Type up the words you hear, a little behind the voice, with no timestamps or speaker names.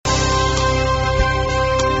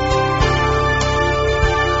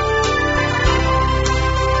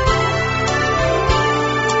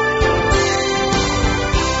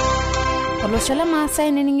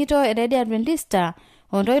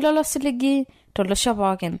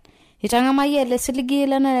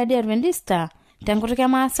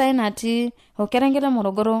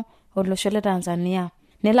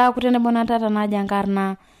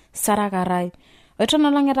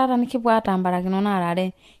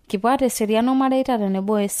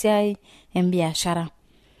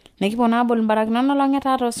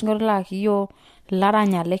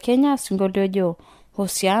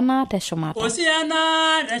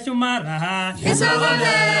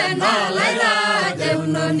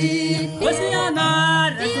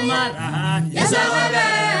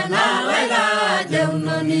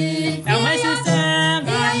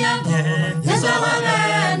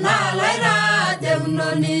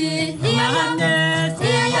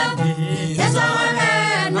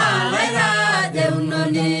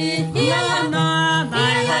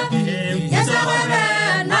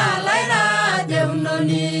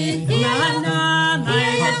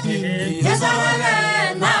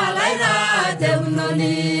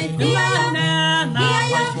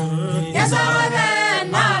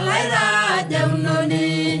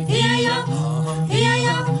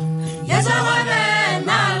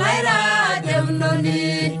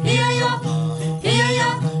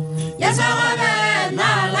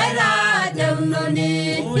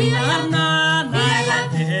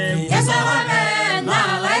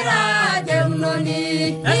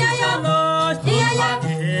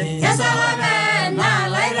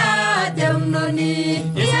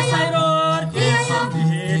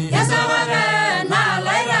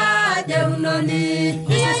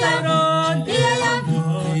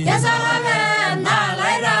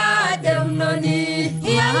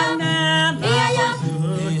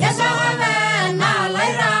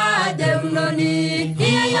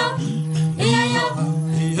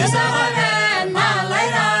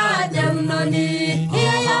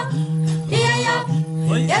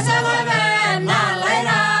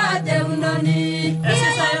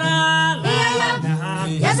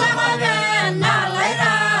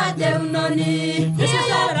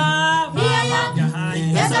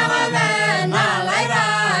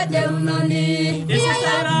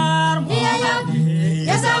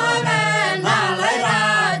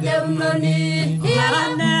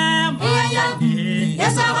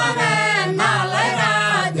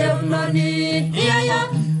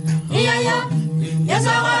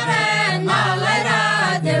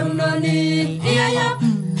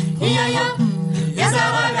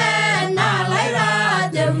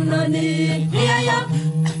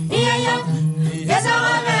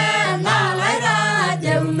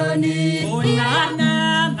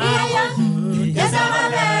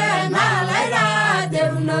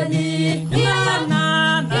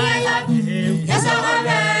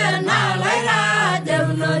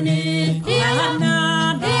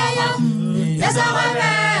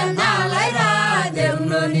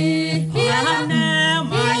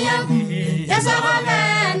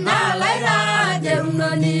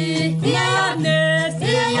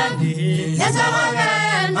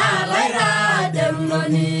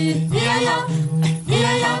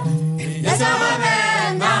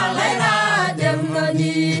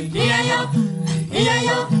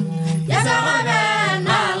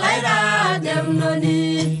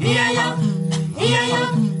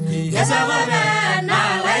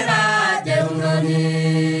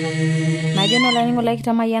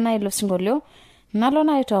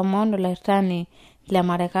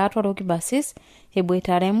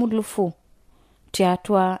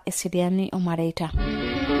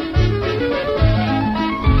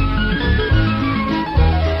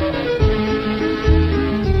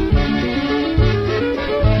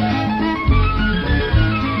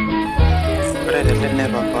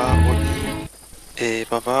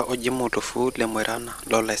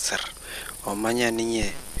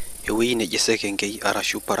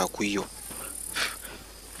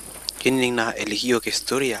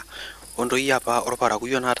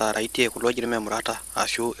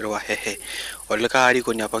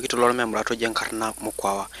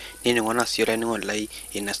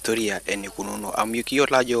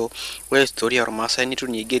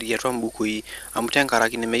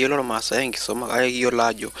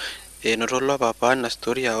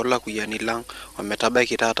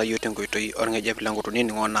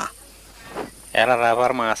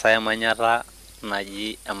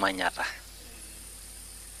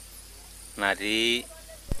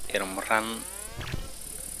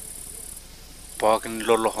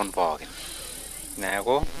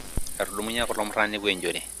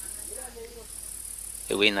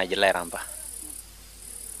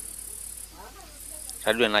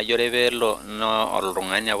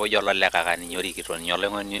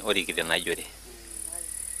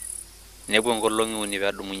nepuo nkolong'i uni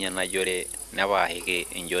peedumunye ena jore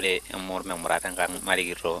nepaahiki enjore emurata enkang'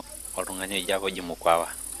 narikito oltung'ani oji apa oji Mukwawa.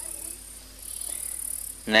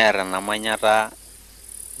 Neer ena manyata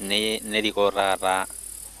nerikoo taata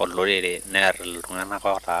olorere, neer iltung'anak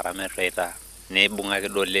ootaara metoita, neibung' ake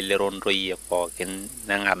duo lelero ntoyie pookin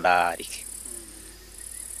neng'adaa arik,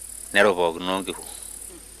 neropokino nkihu.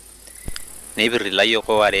 Neipirr ilayiok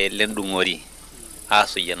oare lendung'ori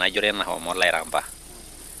aasujie ena jore nahomo Lairamba.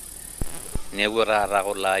 Nepuo taata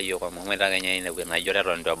kulo ayiok omhomoita Kenya ainepu ena jore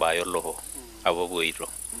eton itu ebaya Oloho apa epuoito.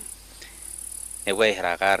 Nepuo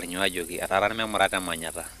aihiraka arrinyu ajoki etaara irmemurata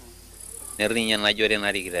emanyata. Nerrinyi ena jore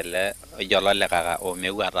narikito ele ojo ololekaka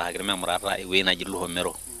omeeu ataahaki irmemurata ewueji naji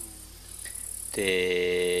Luhomero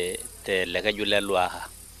telekeju le Luaha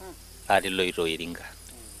taata iloito Iringa.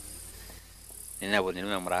 Ninepuni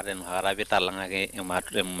irmemurata enoshi kata piitalang' ake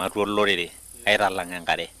ematua olorere aitalang'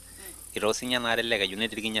 enkare. Itoo siinye enaare ele keju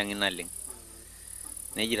netii irkinyang'i naleng'.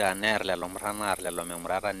 Neji taa neer lelo murran aar lelo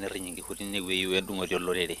memurata nerriny nkihu tine wueji wedung'oti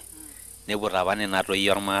olorere. Nepuo taapa nena toyie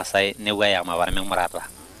ormaasai nepuo aayam apa irmemurata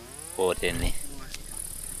ootene.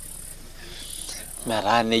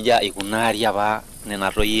 Metaa nejia ikunaari apa nena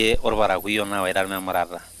toyie orparakuo naawaita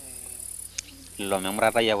irmemurata. Ilo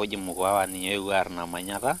memuratai apa oji Mukwawa ninye oewuo aar ina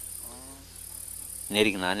manyata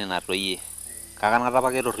nerik naa nena toyie. Kakang'ata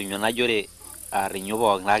apa ake etorrinyo ena jore arrinyu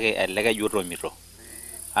pookin kake ele keju otomito.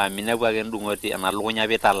 Minepu ake endung'oti ena lukunya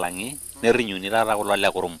piitalang'i nerrinyuni taata kulo le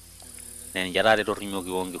kurum. Ninche taata etorrinyoki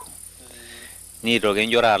onkihu. Niitoki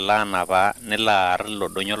enjore alo anapa nelo aarr ilo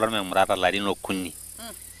donyo lormemurata larin okuni.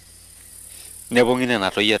 Nepong'i nena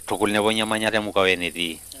toyie tukul, nepong'i emanyata e Mukwawa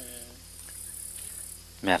enetii.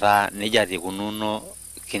 Metaa nejia taa ikununo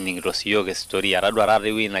kining'ito siiyiok historia. Tadua taata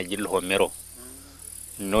ewueji naji Luhomero,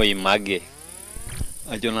 Noimage,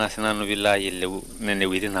 ajo naa sinanu piilo ayiolou nene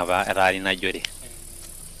wuejitin apa etaari ina jore.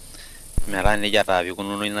 Metaa nejia taa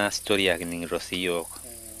ikununo ina historia kining'ito siiyiok.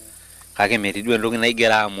 Kake metii duo entoki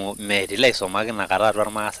naigero amu metii ilaisumaki inakata atua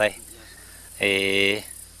irmaasai.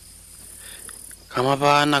 Kama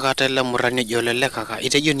apa nakata ele murrani ojo olelekaka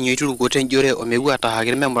itejo ninye oiturukuo tenjore omeeu ataahaki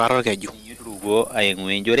irmemurata orkeju. Oiturukuo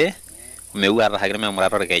aing'ua enjore omeeu ataahaki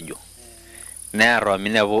irmemurata orkeju. Neer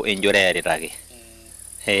ominepu enjore eerita ake.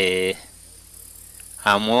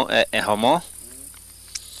 Amu ehomo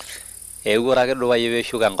eewuo ake duo paye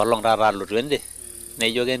peeshuko enkolong' taata alotu ende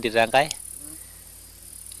nejo kentito enkae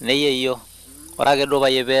neyeyio ore ake duo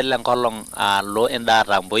paye peelo enkolong' alo enda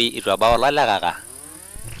atamboi itu ebau ololekaka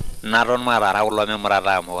naton maataara kulo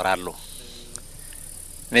memurata amu ore alo.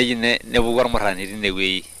 Neji nepuku ormurrani tine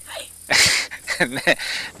wueji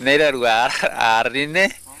neiteru aar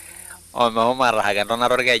tine omeshomo ataahaki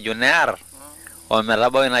entonata orkeju near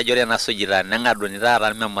ometabau ina jore nasujita neng'aduni taata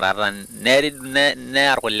irmemurata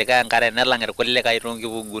near kulikae enkare nelang' irkulikae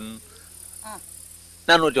toonkipugun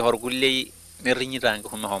nenotito irkulie nerrinyita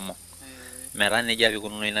nkihu meshomo. Metaa nejia apa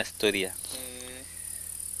ikununo ina historia.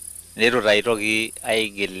 Neitu taa itoki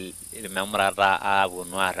aigil irmemurata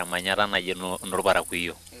aaponu aar emanyata naji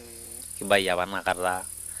enorparakuo. Kibayie apa inakata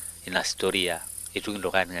ina historia itu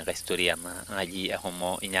kintoki aaning' enkae historia naji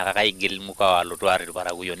eshomo inyaakaka aigil Mukwawa alotu aar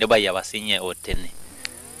irparakuo. Nibayie apa siinye otene.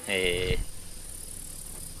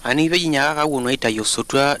 Ani peji inyaakaka aponu aitayu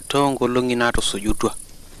osotua toonkolong'i naatusujutua.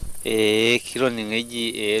 Kitoning'o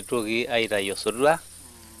eji eetuoki aitayu osotua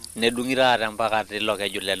nedung'i taata mpaka tilo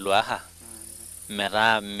keju le Luaha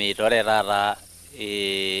metaa meitore taata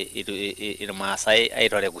irmaasai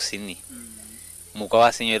aitore kusini.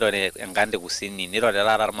 Mukwawa siinye oitore enkande kusini, nitore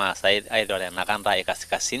taata irmaasai aitore ena kanda e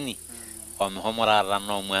kaskazini omeshomo taata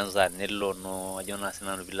noo Mwanza nelo noo ajo naa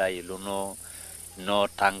sinanu piilo ayiolou noo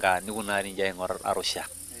Tanga nikunari ninche aing'orr Arusha.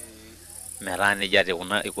 Metaa nejia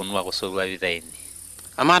taa ikunu ake osotua piitaini.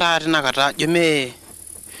 Amaa taata tinakata jo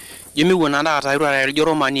meewuo naa taata irurare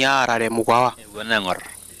irjoromani aarare Mukwawa. Eewuo neeng'orr.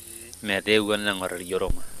 Metaa eewuo neeng'orr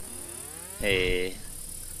irjoroma.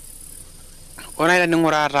 Ore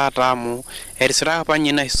tening'uraa taata amu etisira apa ninye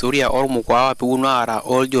ina historia ormukwawa peeponu aara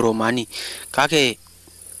oljoromani kake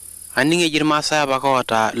aning' eji irmaasai apake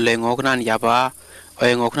oota iloing'ok naa ninche apa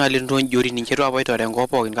oing'ok naa lentonjori ninche duo apa oitore enkop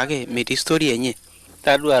pookin kake metii historia enye.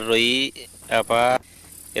 Tadua toi apa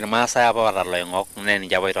irmaasai apa oota iloing'ok naa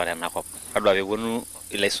ninche apa oitore enakop. Tadua peeponu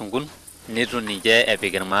ilaisungun nitu ninche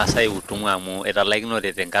epik irmaasai utumwa amu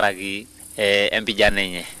italaikinote tenkaraki empijan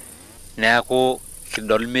enye. Neeku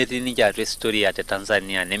kidol metii ninche atua historia te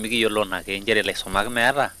Tanzania nemikiyiolo nake nchere ilaisumak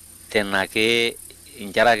meeta tenake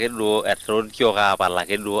inkera ake duo etootiok aapal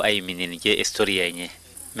ake duo aiminie ninche historia enye.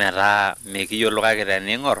 Metaa mekiyiolo kake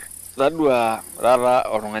tening'orr tadua taata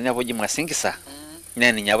oltung'ani apa oji Masingisa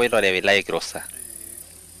naa ninye apa oitore wilaya e Kirosa.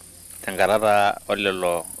 tenkarata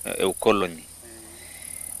olelo eukoloni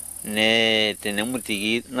ne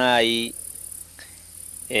tenemutiki nai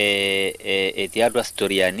tiatua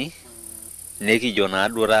storiani nekijo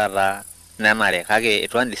naaduo taata nenare kake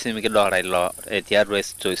etu andisi mikidolta ilo tiatua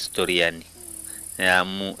storiani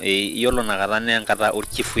amu iyiolo nakata naa enkata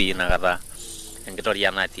orchifui inakata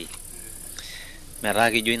enkitoria natii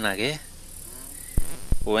metaa kijo ina ake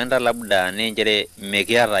huenda labda ne njere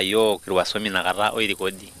mekiata yiok irwasomi nakata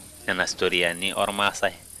oirikodi nena storiani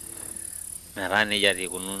ormaasai metaa nejia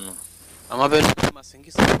tikununo ama pelo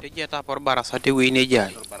masingisa teje ta por barasa te wi neja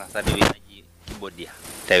barasa te wi naji Kibodia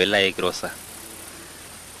te wilaya Kirosa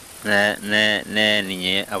ne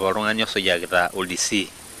ninye apa oltung'ani osujakita oldisi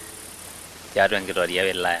tiatua enkitoria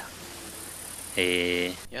wilaya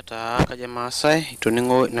yata kaja Maasai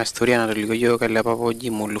itoningo na storia natoliko yiok ele papa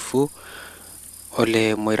oji Mulufu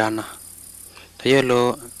ole Moirana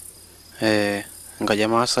tayiolo nkaja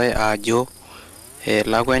Maasai ajo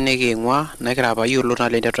lakweniki ing'ua nekira apa yiolo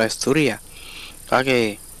naleng tiatua historia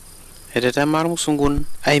kake etetema irmusungun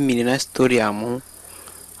aiminie ina storia amu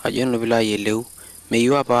ajo nanu piilo ayiolou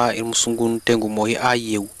meyieu apa irmusungun tenkumoi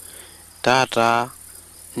ayieu taata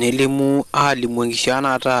nelimu alimu enkishaa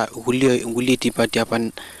naata nkulie tipati apa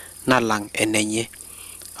nalang enenye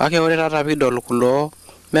kake ore taata piidol kulo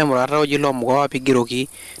memurata oji lomkoa pigiroki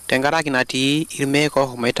tenkaraki natii irmeek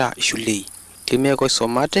ohomoita shulei irmeek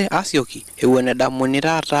oisomate asioki ewuon edamuni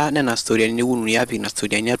taata nena storiani neununi apik ina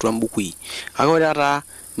storiani atua mbukui kake ore taata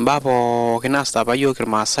mbaa pookin naasita apa yiok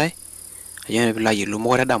irmaasai ajo piilo ayiolou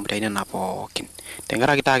mokure edamutai nena pookin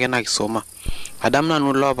tenkaraki taake ena kisoma adamu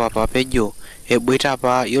nanu lo papa pejo eboita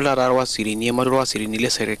apa yiolo taata irwasirini ematua irwasirini le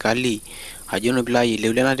serikali ajo nanu piilo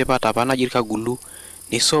ayiolou lena tipat apa naji irkagulu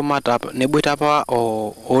nisoma neboita apa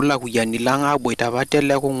olakuyiani lang aboita apa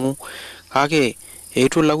telekung'u kake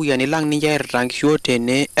eitu lakuyani lang ninche airita nkishu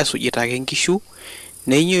tene esujita ake nkishu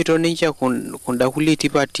neinyoito ninche kunda kulie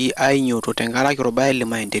tipati ainyoto tenkaraki orbaye le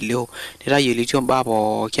maendeleo nitayiolitio mbaa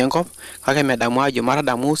pooki enkop kake medamu ajo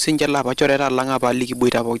matadamu sinche lapa choreta lang apa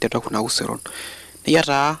likiboita pooki tiatua kuna useron nejia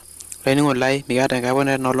taa olainining'oni lai mikiata enkae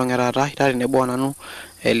ponere enolong etaata ita tenebo nanu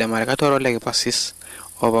ele marikatoro le Kipasis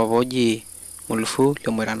opapa oji Mulufu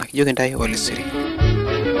le Moirana kijoki ntae olisiri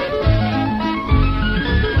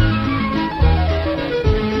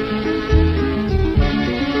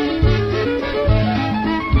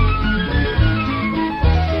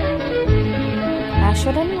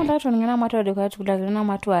Asholani ng'oto ng'ena mato de kwa tukula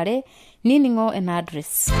matuare niningo en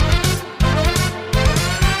address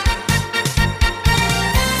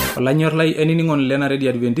Olanyor lai eniningon lena Radio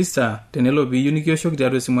Adventista tenelo piyu nikioshoki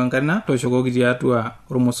tiatua esimu enkarna toshokoki tiatua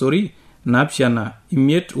ormosori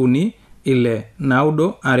 753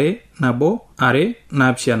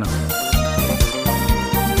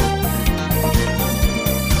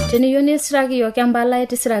 Teniyieu nisiraki yiok empalai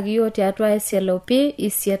tisiraki yiok tiatua SLOP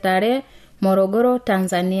isietare Morogoro,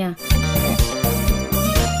 Tanzania.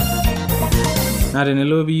 Na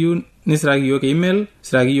tenelo piyu nisiraki yiok email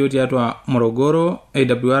siraki yiok tiatua Morogoro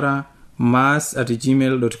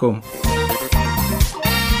awr@gmail.com.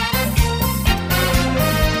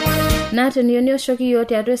 Na teniyieu nioshoki yiok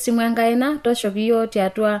tiatua esimu enkaina toshoki yiok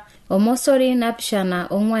tiatua omosori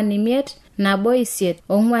 745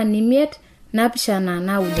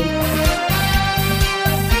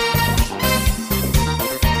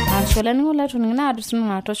 Asholani ngola tuningina adusunu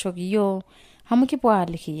na toshoki yiok amu kipuo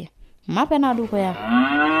alikiye mapena dukoya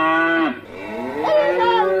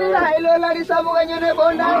Ilo la risabu kanyene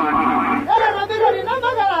bonda. Era rabira ni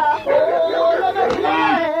namagala.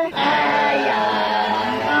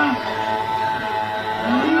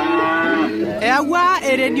 Ewa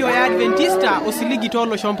radio ya Adventista osiligi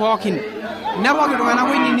tolo shompookin. Nepoki tung'anak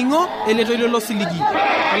oinining'o eletoilo lo siligi.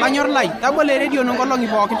 Olanyor lai, tabole radio nongolongi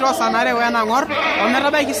pookin toosanare wenang'or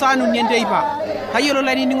ometabaiki saa uni enteipa. Tayiolo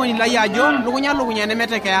lainining'oni lai ajo lukunya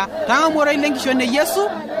nemetekea. Tang'amuoroi lenkishon e Yesu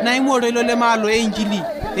naing'uoroi lo lemaalo e Injili.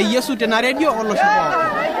 E Yesu tena radio olosho pookin.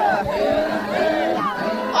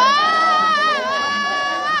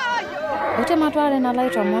 Ute matuare na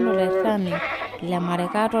laito mondo letani le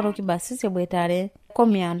marekato ro Kipasis eboitare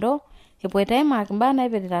komiando eboitare makimbana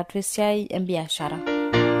ipetita twisiai embiashara.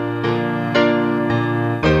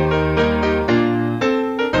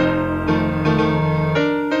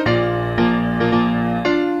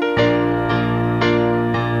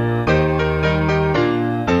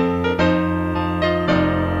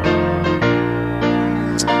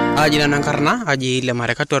 Ajina nankarna aji le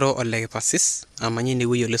marekato ole Kipasis amanyi ne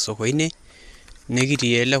wiyo le sokoine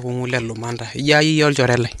nekitii ele kung'u le Lumanda ija yie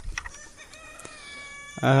olchore lai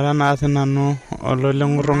ara naa sinanu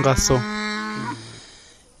ololeng'uto nkaso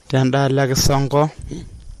tendaa le Kisongo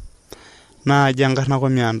naaji enkarna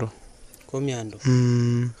Komiando. Komiando.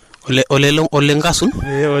 Ole Ngasun?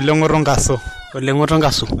 Ole Ng'oto Ngaso. Ole Ng'oto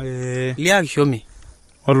Ngaso. Liaki shomi.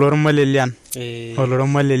 Olormalelian.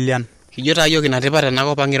 Olormalelian. Kijo taa yiok inatipat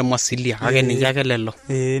enakop ang' irmwasilia kake ninche ake lelo.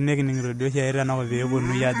 Nekining'ito duo oshi ake tenakop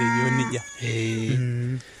peeponunui ajo yiok nejia.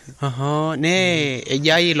 Nee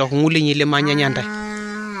eji ai ilo kung'u linyi limanya nyantai.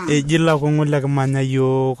 Eji ilo kung'u likimanya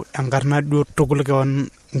yiok enkarna duo tukul keon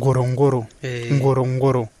Ngorongoro.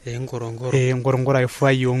 Ngorongoro. Ngorongoro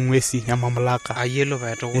aifua yiok ng'uesi emamlaka. Ayielo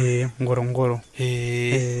pae tukul. Ngorongoro.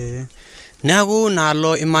 Neeku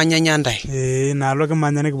naalo imanya nyantai. Naalo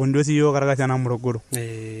kimanya nikiponu duo siyiok katikati ena Morogoro.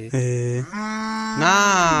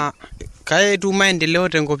 Naa kaetu maendeleo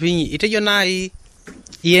tenkop inyi. Itejo nai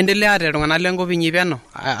iendeleate iltung'anak lenkop inyi peno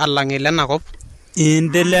alang' ilenakop?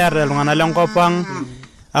 Iendeleate iltung'anak lenkop ang'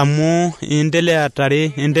 amu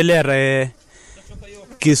iendeleate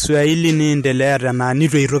Kiswahili niendeleate naa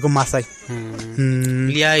nitu eitoki Masai.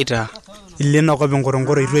 Liaita. Ilenakop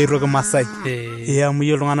Ngorongoro itu eitoki Masai. Amu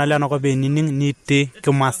yiolo iltung'anak lenakop enining niti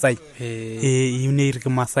Kimasai. Iyieu neiti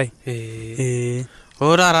Kimasai.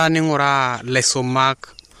 Ore taata ning'uraa laisumak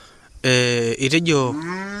itejo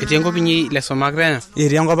etii enkop inyi laisumak penyo?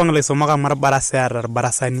 Etii enkop ang' laisumak amu irbarasa eeta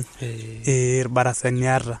irbarasani. Irbarasani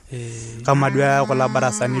eeta. Kama duo kulo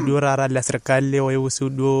barasani duo taata le serikali oihusu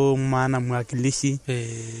duo maana mwakilishi.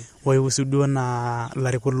 Oihusu duo na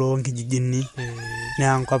larikok loonkijijini.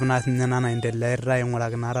 Naa enkop naa sinye ena naendeleaita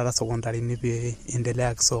aing'uraki naa taata sekondarini pee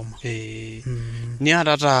endelea kisoma.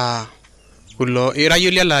 Niatata kulo ira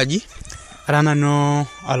yioli elaaji? Ara nanu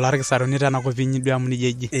olarkisaruni tenakop inyi duo amu nejia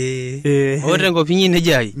eji. Ore tenkop inyi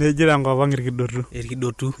nejia ai? Nejia tenkop ang' Irkidotu.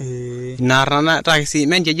 Irkidotu. Inaarna taakisi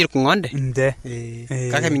menche eji Irkung'onde? Nte.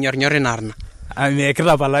 Kake minyornyor inaarna.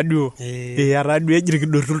 Kitapala duo. Etaa duo eji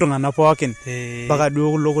Irkidotu iltung'anak pookin. Mpaka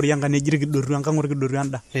duo kulo Kurianga neji Irkidotu enkang' Orkidotu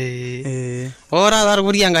enda. Ore taata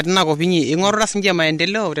Irkurianga tinakop inyi ing'orita sinche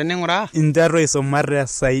maendeleo tening'uraa? Ninche toi isumate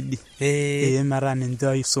saidi. Metaa ninche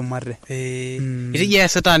oisumate. Itejo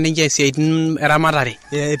eesita ninche isiaitin eramatare?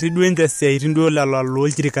 Etii duo ninche isiaitin duo lelo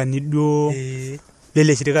loolchirikani duo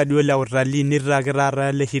lele shirika duo le utalii nitaki taata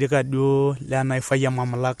ele shirika duo le naifai ya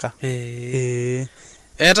mamlaka.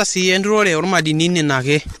 Eeta sii enturore ormadinini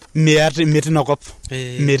nake? Metii inakop.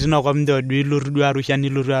 Metii inakop ninche duo ilotu duo Arusha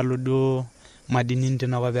nilotu alo duo madinini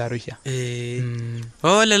tinakop e Arusha.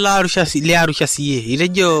 Lelo le Arusha siye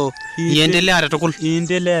itejo iendeleate tukul?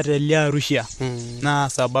 Iendeleate le Arusha. Naa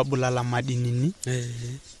sababu lala madinini.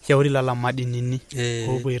 Shauri lala madinini.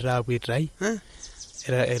 Opoito apuo aitai.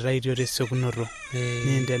 Etaitio tesiokinoto.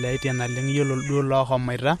 Niendeleaitie naleng' yiolo duo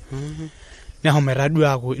loohomoita. Nehomoita duo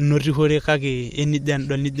aaku inotihore kake enijo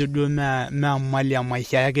endol nijo duo mee mali ya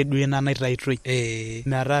maisha yake duo ina naitaitoi.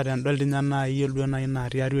 Metaa tenidol tinye nai yiolo duo nai naa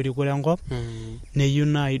tiatua erikore enkop neyieu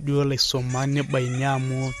nai duo laisumak nibaini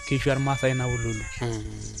amu keisho irmaasai naululu.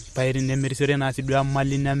 Pae nemerisore naa sii duo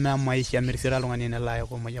emali neme maisha merisore oltung'ani enelo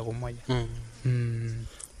ayau moja kwa moja.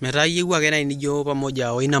 Metaa iyieu ake nai nijo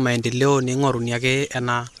pamoja oina maendeleo ning'oruni ake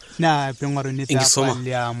ena naa piing'oruni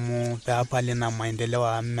peepali amu peepali ina maendeleo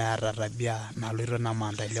amu meeta tabia naloito ina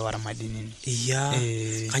maendeleo ormadinini.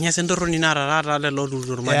 Kanyoo sa entorroni naata taata lelo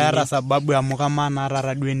oturito irmadinini? Eeta sababu amu kamaa naa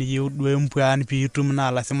taata duo eniyieu duo empwaan piitum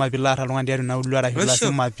naa lasima piilo aarr oltung'ani tiatua ina auluo arashu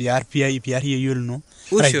lasima piarr yeyio lino.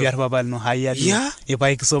 Arashu piarr papa lino haya duo.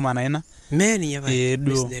 Ipae kisoma naa ina. Mee ninye pae.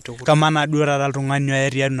 Duo. Kamaa naa duo taata oltung'ani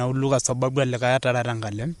oya tiatua ina auluo kwa sababu elikae etaa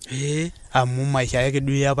tenkalem. Amu maisha yake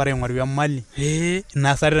duo iapare aing'oru emali.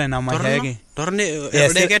 Inasarita ina maisha yake. Torrono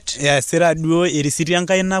edeket? Eesita duo erisiti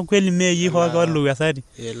enkaina kweli mee yie hoo olowuasati.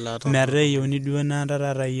 Metaa eyieuni duo naa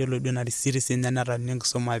taata yiolo duo ina risiti sinye netanie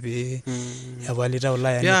enkisuma pee epalita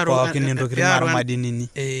ulayani pookin intokitin ormadinini.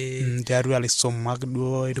 Tiatua ilaisumak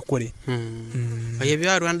duo erikore. Peyie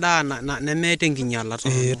piaru endaa nemeeta enkinyalata.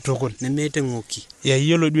 Tukul. Nemeeta eng'oki.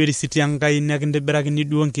 Yiolo duo erisiti enkai nekintibirakini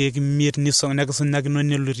duo nkeek 5 nekisunyakino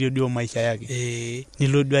nelotie duo maisha yake.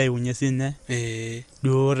 Nilo duo aiunye sinye.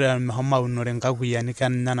 Duo mehomo aunore nkakuyiani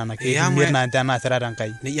kenya nena keek 5 naa ninche naasita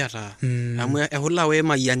tenkai. Nejia taa. Amu ehula we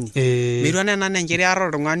mayiani. Metiu enaa ena enkiti arro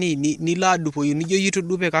oltung'ani nilo adupoyu nijo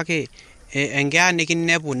itudupe kake enkeeya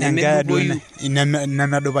nikinepu nemedupoyu.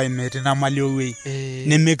 Nemedupayu metii ina mali ewuei.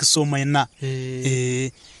 Nemekisoma ina.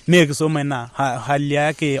 Mee kisoma ina hali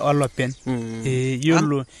yake olopeny.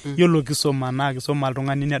 Yiolo kisoma naa kisoma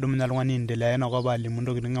oltung'ani nedumunye oltung'ani aendelea inakop alimu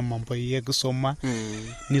ntokitin emambo kisoma.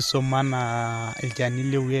 Nisoma naa ilchani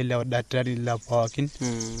lewuei le udaktari le pookin.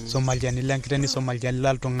 Nisoma ilchani lenkiteng, nisoma ilchani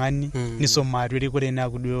loltung'ani. Nisoma atua erikore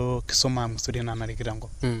neeku duo kisoma msuri nanarikito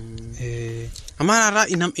enkop. Amaa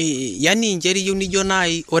taata yani nchere iyieu nijo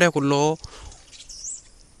nai ore kulo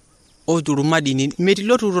oturu madini metii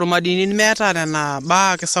loturu madini meeta nena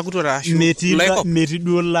baa kisakuto ashu metii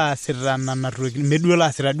duo laasita nana tokitin meduo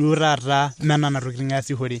laasita duo taata menana tokitin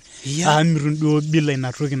aasihore amirun duo bila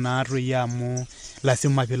ina toki naatoi amu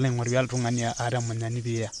lasima pilo aing'oru oltung'ani aramanyani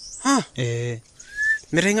piya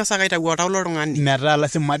meteng'asa kaitagu oltau loltung'ani metaa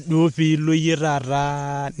lasima duo piilo yie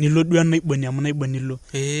taata nilo duo naiboni amu naiboni ilo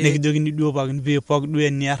nekijokini duo pooki duo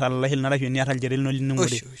eniarr alalahil narashu eniarr alchore lino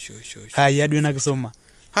lining'ore kaya duo ina kisoma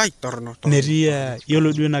torno metii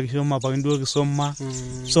yiolo duo ina kisoma pookin duo kisoma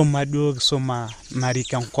soma duo kisoma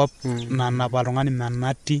narik enkop nanap oltung'ani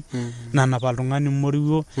menati nanap oltung'ani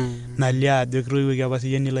moruo nalio ajo kitoiwuoki apa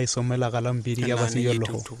siyie nilo aisoma ilo kalamu piirik apa siyie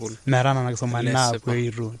loho metaa nana kisoma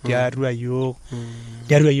naapuoito tiatua yiok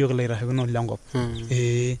ilaitashekinok lenkop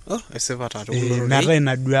metaa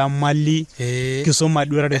ina duo amali kisoma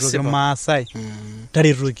duo taretoki irmaasai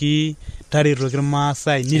taretoki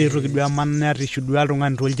irmaasai niretoki duo amanatishu duo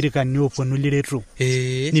oltung'ani toolchirikani ooponu lireto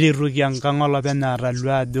niretoki enkang olopeny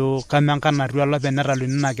atalu ajo kama enkang natii olopeny netalu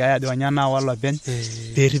nina keeya ajo kanya naawa olopeny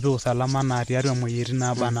peeripe usalama naa tiatua moyiaritin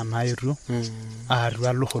naabana naaetuo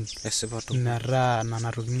atua luhon metaa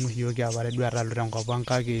nana tokitin oshi yiok kiapare duo atalu tenkop ang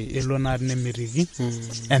kake elo naa nemitiki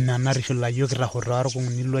emenatishu laa yiok kitaho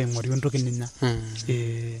toorkung'uni ilo aing'oru entoki ninya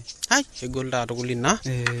egol taa tukul ina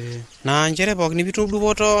naa nchere pookin pitum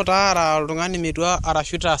dupoto taara oltung'ani metua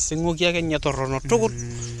arashu taasing'oki ake nye torrono tukul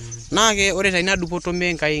naake ore taina dupoto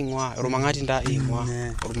menkai ing'ua ormang'ati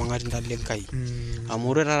nda lenkai amu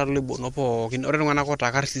ore taata loibonok pookin ore iltung'anak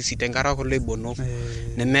oota karsisi tenkara kulo loibonok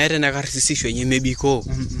nemeeta ina karsisisho enye mebikoo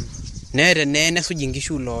neeta nesuj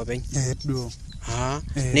inkishu loopeny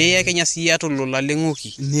niya kenya sii ata olola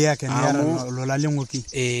leng'oki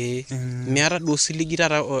meeta duo osiligi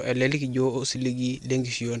taata ele likijo osiligi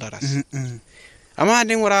lenkishui ontarasi ama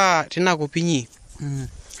ning'uraa tina kop inyi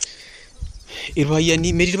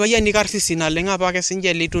irpayiani metii irpayiani karsisi naleng apa ake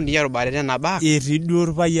sinche litundia rubare tena baa etii duo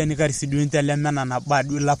irpayiani karsisi duo ninche lemena naba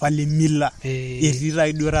duo lapa lemila etii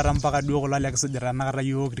tai duo taata mpaka duo kulo lekisujita tenakata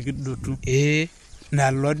yiok irkidotu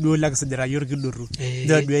nalo duo lekisujita yiok irkidotu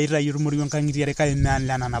ndio duo eita yiok irmoruo nkang'itie are kake mean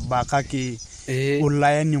lena naba kake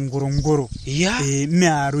ulayani ngorongoro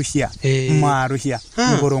mearusha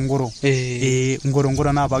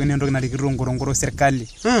ngorongoro naa pake nentoki narikito ngorongoro serikali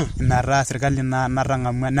metaa serikali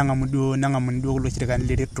neng'amu duo kulo shirikani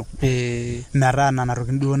lireto metaa nana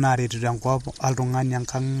tokitin duo naaretito enkop oltung'ani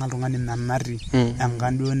enkang oltung'ani menati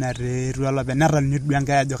enkang duo naretu olopeny netaluni duo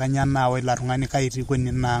enkai ajo kanya naawa ilo tung'ani kaiti kweni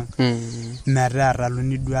inaang metaa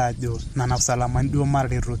etaluni duo ajo nana usalamani duo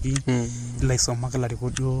maaretoki ilo aisomaki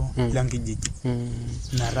ilarikok duo lenkijiji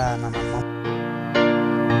metaa nana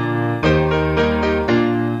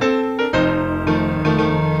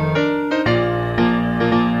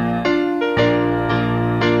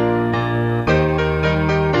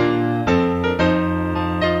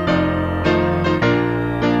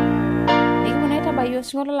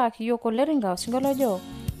osinkolio laa kiyiok oleringa osinkolio ojo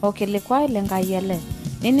okilikwai lenkai ele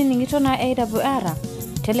ninining'ito naa AWR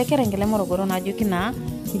telekerenke le Morogoro najoki naa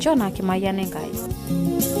nchoo naa kimayian enkai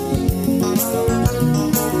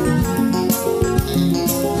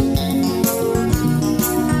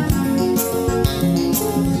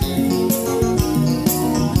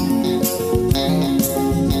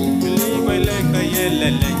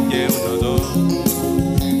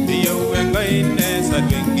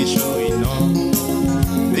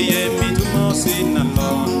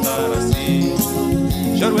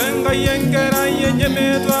Jarwenga yengera yenye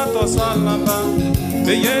to salamba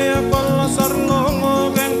beye apollo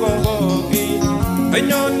sarno gengo gogi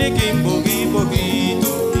anyoni kimbogi bogi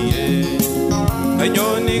to ye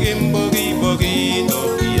anyoni kimbogi bogi to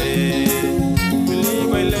ye bili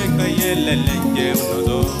baile kayele lenje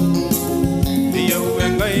unodo beye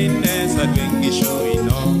wenga ine sagengi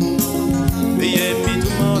shoino beye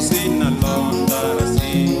mitumo sinalonda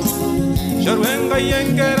rasi Jarwenga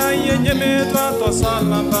yengera yenye to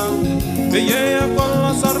salamba beye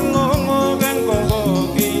apollo sarno gengo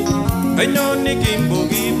gogi anyoni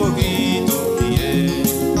kimbogi bogi to ye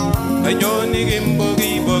anyoni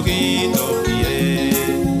kimbogi bogi to ye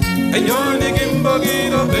anyoni kimbogi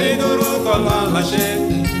do beiduru kolala she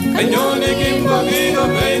anyoni kimbogi do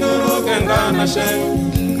beiduru kengana she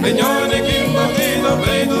anyoni kimbogi do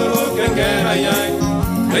beiduru kengera yai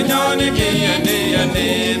anyoni kiyani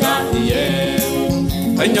da ye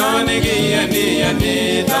anyoni kiyani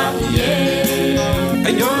da ye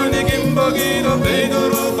anyoni kimbogi do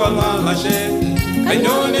beiduru kolala she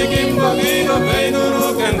anyoni kimbogi do beiduru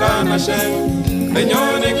kengana she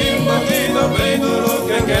anyoni kimbogi do beiduru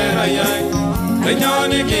kengera yai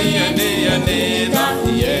anyoni kiyani da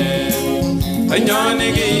ye anyoni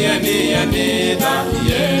kiyani da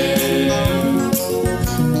ye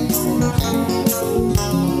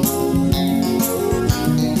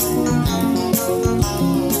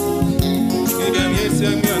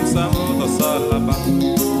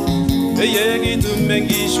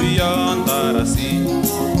eyegitummengishu yandarasi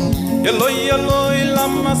Yelloy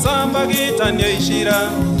lama samba gitanya ishira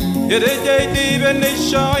Yerejeiti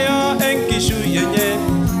benishaya enkishu yenye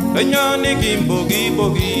Enyoni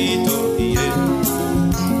gimbogito iye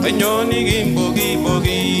Enyoni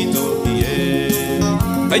gimbogito iye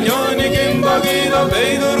Enyoni gimbogito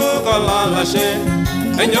beiduru kalalashe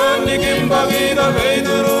Enyoni gimbogito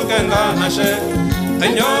beiduru kenganashe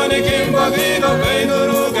Enyoni gimbogito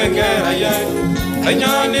beiduru kengeraye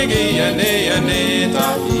Enyoni giyane ta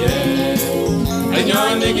iye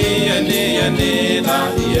Enyoni giyane ta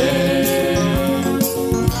iye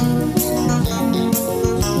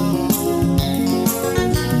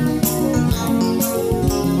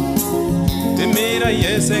Mira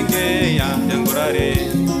yesenge ya tengurare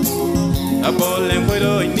Abole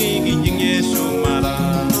mpuelo inigi jinye shumara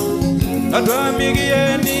Adwa migi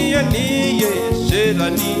ni ye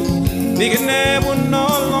shelani Nigene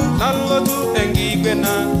bunolong talo tu engi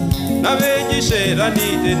gwena Naveji shelani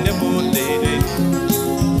tene bote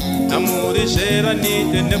Namuri shelani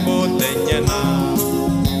tene bote nyena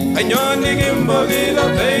Anyoni gimbogilo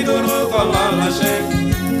peiduru kalalashe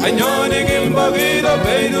Anyoni gimbogilo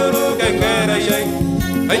peiduru kengera yay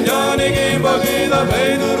Anyoni gimbogilo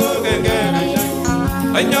peiduru kengera yay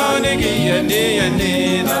Anyoni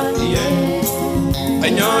giyani da iye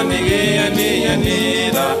Anyoni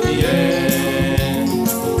giyani da iye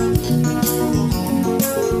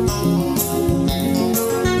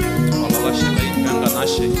Olalashe lay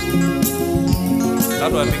kanganashe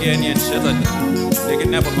Dadwa migeni en shetani Legi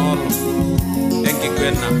nebo nolo Enki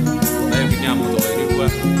kwenna Dayo kinyamu to irigwa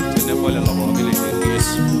Tene pole lobo gile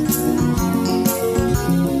Yesu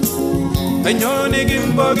Enyoni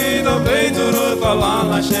gimbogito beiduru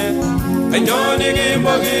kalalashe Enyoni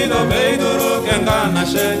gimbogito beiduru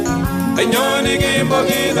kenganashe Enyoni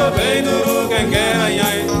gimbogito beiduru kengera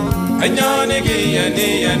yay Enyoni giyani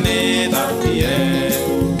da iye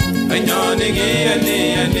Enyoni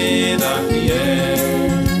giyani da iye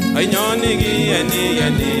Enyoni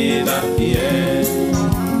giyani da iye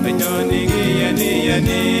Enyoni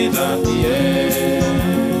giyani da iye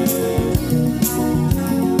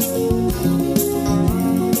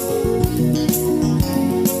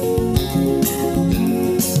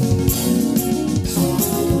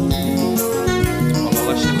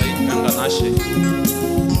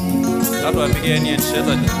Dadwa migeni en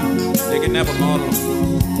shetani Legi nebo nolo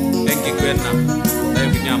Enki kwenna Dayo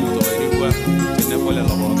kinyamu to irigwa Tene pole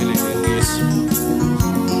lobo gile Yesu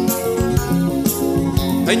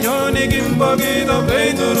Enyoni gimbogito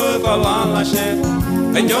beiduru kalalashe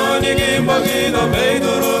Enyoni gimbogito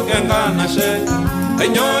beiduru kenganashe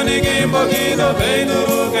Enyoni gimbogito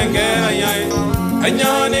beiduru kengera yay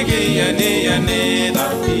Enyoni giyani da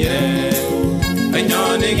iye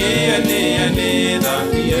Enyoni giyani da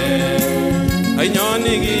iye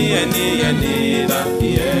Enyoni giyani da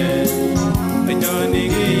iye Enyoni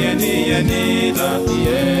giyani da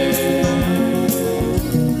iye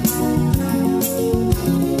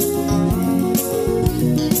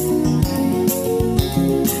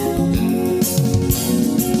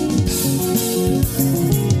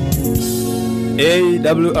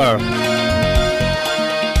AWR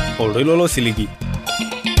Oltoilo Losiligi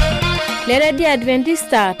Le Radio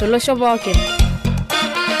Adventista tolosho pookin